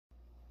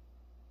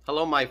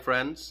Hello, my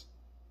friends.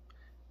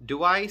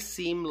 Do I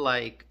seem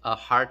like a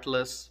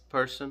heartless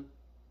person?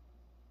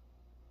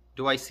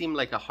 Do I seem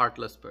like a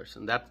heartless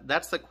person?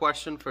 That's the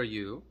question for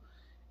you,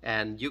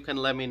 and you can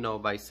let me know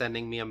by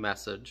sending me a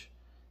message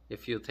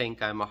if you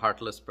think I'm a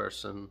heartless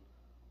person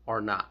or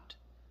not.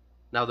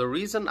 Now, the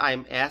reason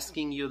I'm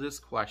asking you this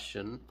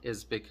question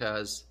is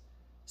because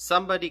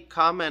somebody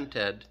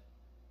commented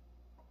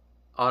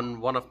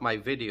on one of my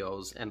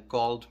videos and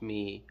called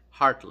me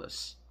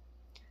heartless.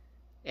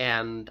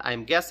 And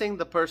I'm guessing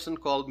the person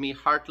called me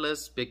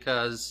heartless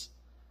because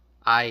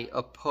I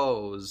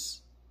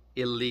oppose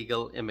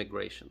illegal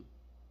immigration.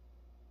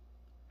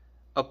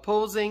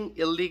 Opposing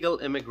illegal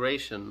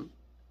immigration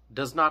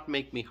does not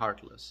make me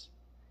heartless.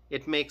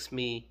 It makes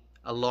me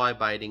a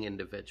law-abiding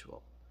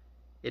individual.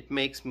 It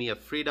makes me a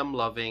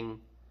freedom-loving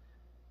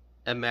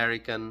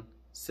American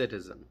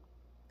citizen.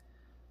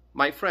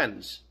 My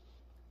friends,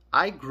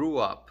 I grew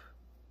up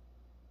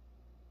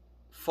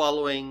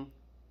following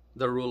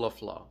the rule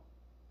of law.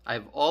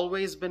 I've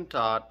always been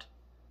taught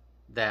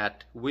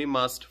that we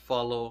must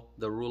follow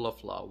the rule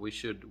of law. We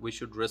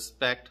should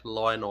respect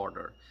law and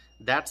order.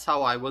 That's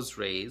how I was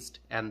raised,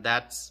 and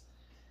that's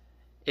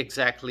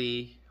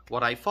exactly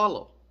what I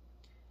follow.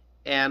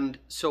 And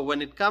so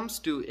when it comes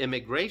to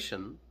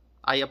immigration,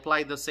 I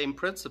apply the same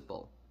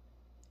principle.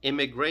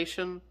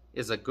 Immigration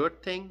is a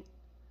good thing,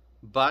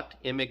 but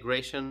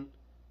immigration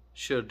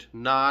should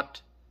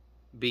not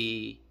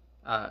be,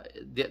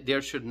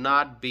 there should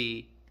not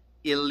be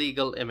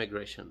illegal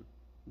immigration.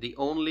 The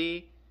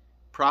only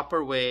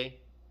proper way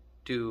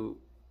to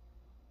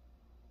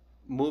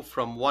move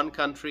from one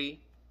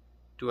country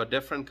to a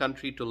different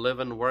country to live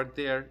and work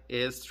there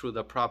is through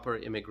the proper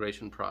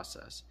immigration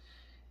process.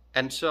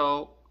 And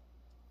so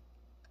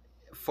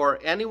for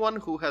anyone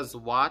who has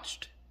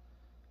watched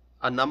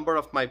a number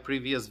of my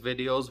previous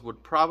videos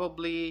would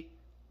probably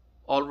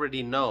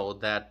already know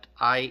that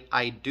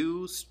I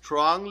do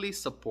strongly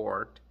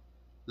support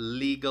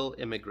legal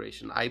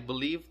immigration. I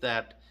believe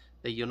that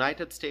the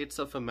United States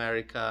of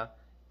America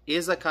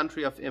is a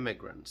country of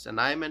immigrants,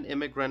 and I'm an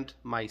immigrant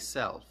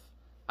myself.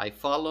 I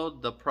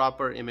followed the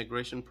proper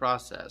immigration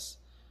process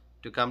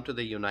to come to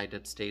the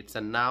United States,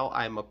 and now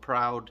I'm a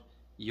proud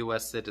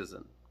U.S.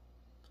 citizen.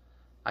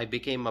 I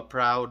became a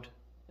proud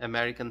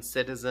American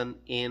citizen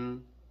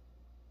in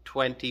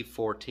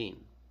 2014.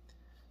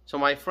 So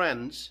my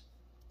friends,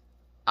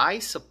 I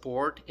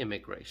support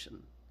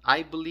immigration.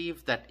 I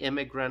believe that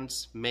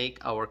immigrants make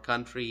our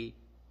country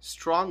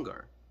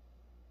stronger.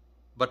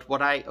 But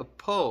what I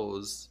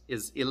oppose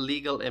is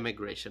illegal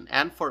immigration.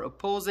 And for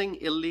opposing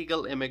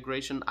illegal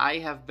immigration, I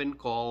have been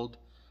called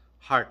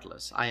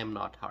heartless. I am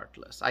not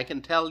heartless. I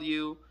can tell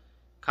you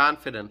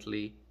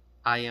confidently,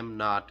 I am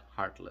not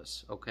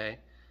heartless, okay?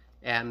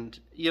 And,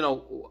 you know,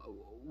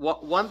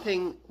 one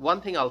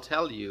thing I'll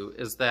tell you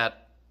is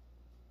that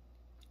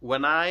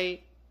when I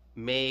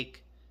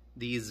make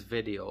these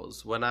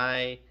videos, when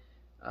I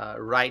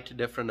write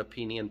different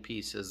opinion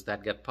pieces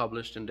that get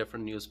published in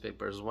different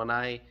newspapers, when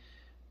I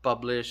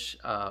publish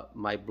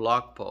my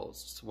blog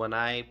posts, when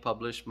I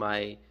publish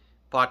my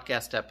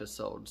podcast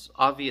episodes,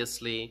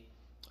 obviously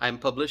I'm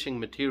publishing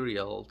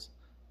materials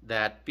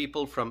that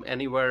people from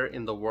anywhere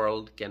in the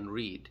world can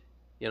read.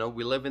 You know,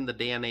 we live in the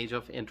day and age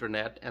of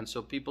internet, and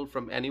so people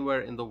from anywhere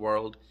in the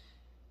world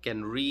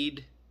can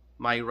read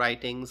my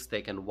writings,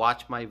 they can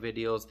watch my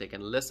videos, they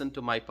can listen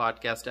to my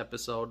podcast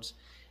episodes.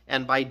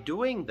 And by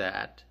doing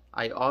that,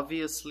 I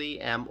obviously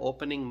am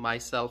opening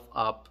myself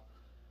up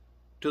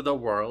to the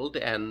world,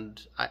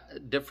 and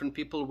different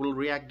people will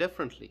react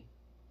differently.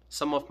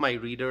 Some of my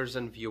readers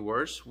and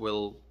viewers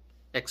will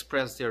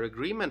express their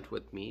agreement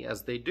with me,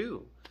 as they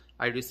do.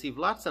 I receive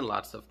lots and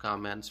lots of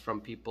comments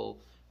from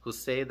people who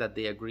say that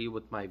they agree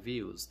with my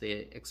views.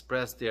 They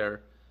express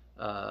their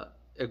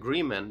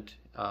agreement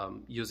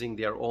using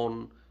their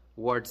own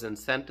words and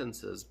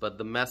sentences, but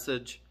the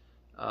message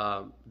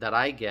that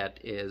I get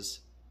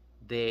is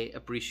they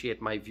appreciate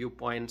my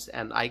viewpoints,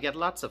 and I get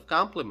lots of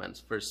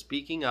compliments for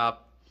speaking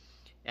up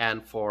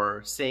and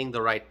for saying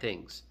the right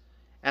things.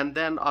 And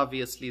then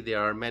obviously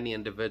there are many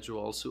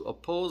individuals who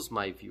oppose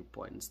my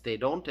viewpoints. They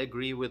don't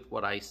agree with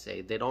what I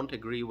say. They don't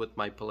agree with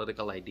my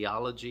political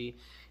ideology.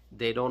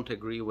 They don't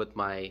agree with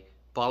my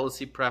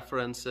policy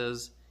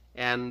preferences.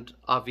 And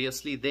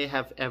obviously they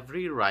have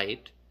every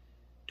right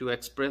to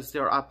express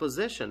their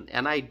opposition.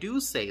 And I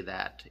do say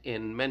that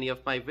in many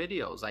of my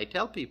videos. I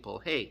tell people,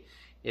 hey,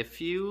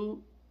 if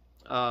you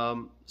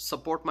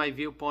support my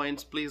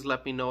viewpoints, please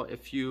let me know.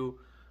 If you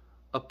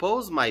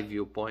oppose my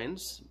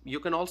viewpoints, you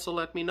can also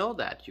let me know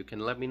that. You can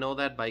let me know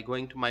that by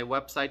going to my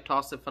website,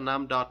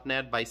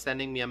 tausifanam.net, by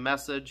sending me a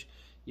message.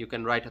 You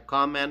can write a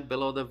comment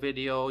below the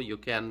video. You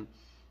can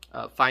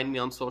find me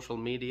on social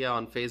media,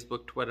 on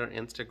Facebook, Twitter,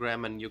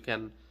 Instagram, and you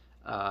can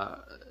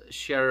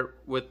share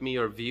with me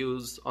your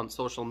views on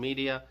social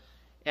media.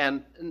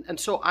 And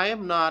so I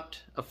am not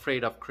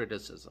afraid of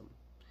criticism.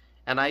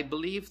 And I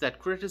believe that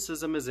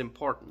criticism is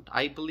important.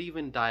 I believe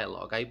in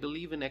dialogue. I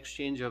believe in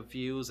exchange of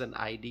views and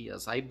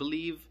ideas. I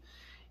believe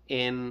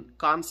in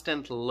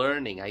constant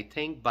learning. I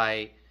think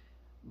by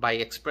by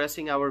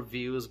expressing our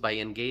views, by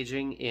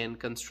engaging in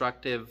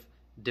constructive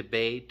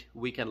debate,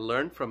 we can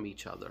learn from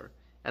each other.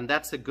 And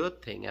that's a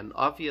good thing. And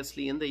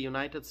obviously, in the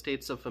United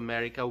States of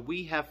America,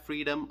 we have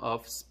freedom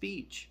of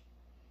speech.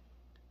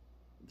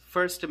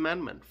 First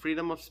Amendment,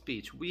 freedom of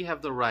speech. We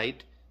have the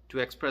right to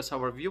express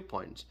our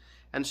viewpoints.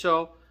 And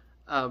so,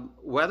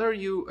 whether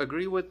you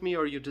agree with me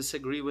or you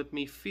disagree with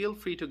me, feel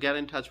free to get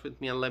in touch with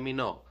me and let me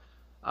know.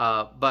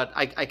 But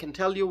I can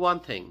tell you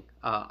one thing.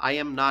 I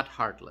am not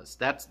heartless.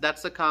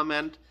 That's a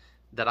comment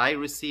that I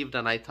received,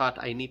 and I thought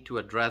I need to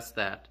address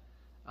that.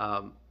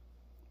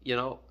 You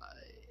know,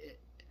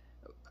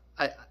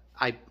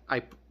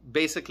 I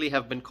basically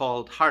have been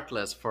called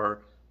heartless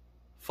for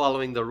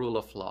following the rule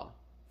of law,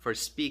 for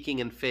speaking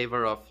in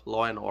favor of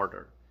law and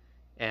order.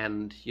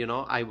 And, you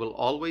know, I will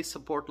always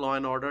support law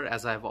and order,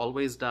 as I've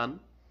always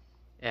done.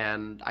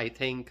 And I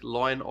think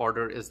law and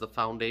order is the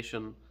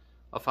foundation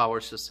of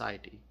our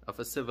society, of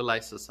a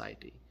civilized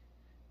society.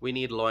 We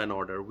need law and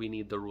order. We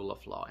need the rule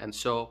of law. And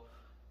so,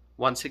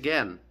 once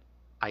again,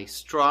 I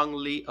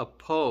strongly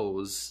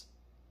oppose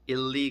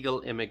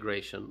illegal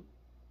immigration,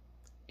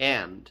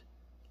 and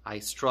I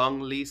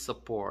strongly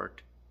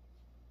support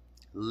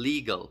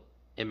legal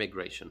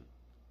immigration.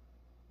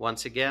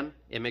 Once again,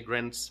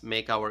 immigrants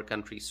make our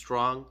country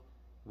strong.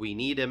 We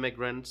need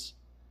immigrants.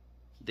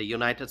 The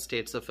United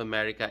States of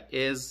America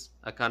is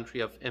a country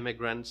of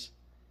immigrants,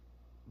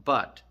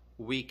 but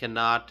we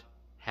cannot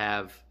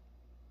have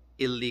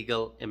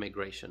illegal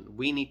immigration.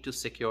 We need to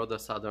secure the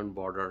southern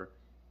border,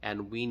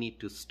 and we need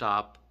to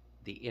stop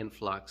the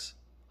influx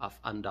of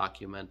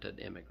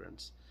undocumented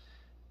immigrants.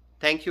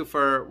 Thank you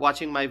for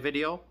watching my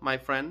video, my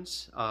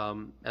friends.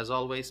 As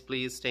always,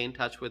 please stay in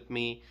touch with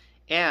me.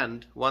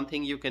 And one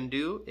thing you can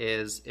do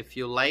is, if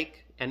you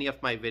like any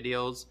of my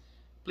videos,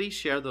 please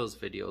share those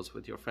videos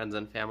with your friends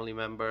and family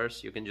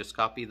members. You can just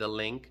copy the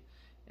link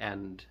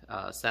and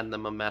send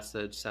them a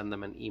message, send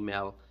them an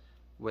email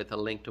with a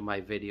link to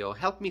my video.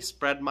 Help me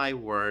spread my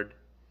word,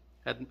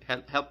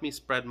 help me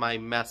spread my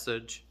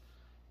message,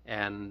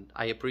 and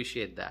I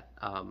appreciate that.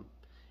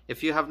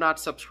 If you have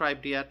not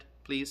subscribed yet,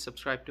 please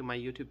subscribe to my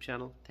YouTube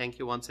channel. Thank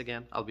you once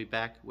again. I'll be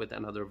back with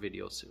another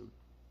video soon.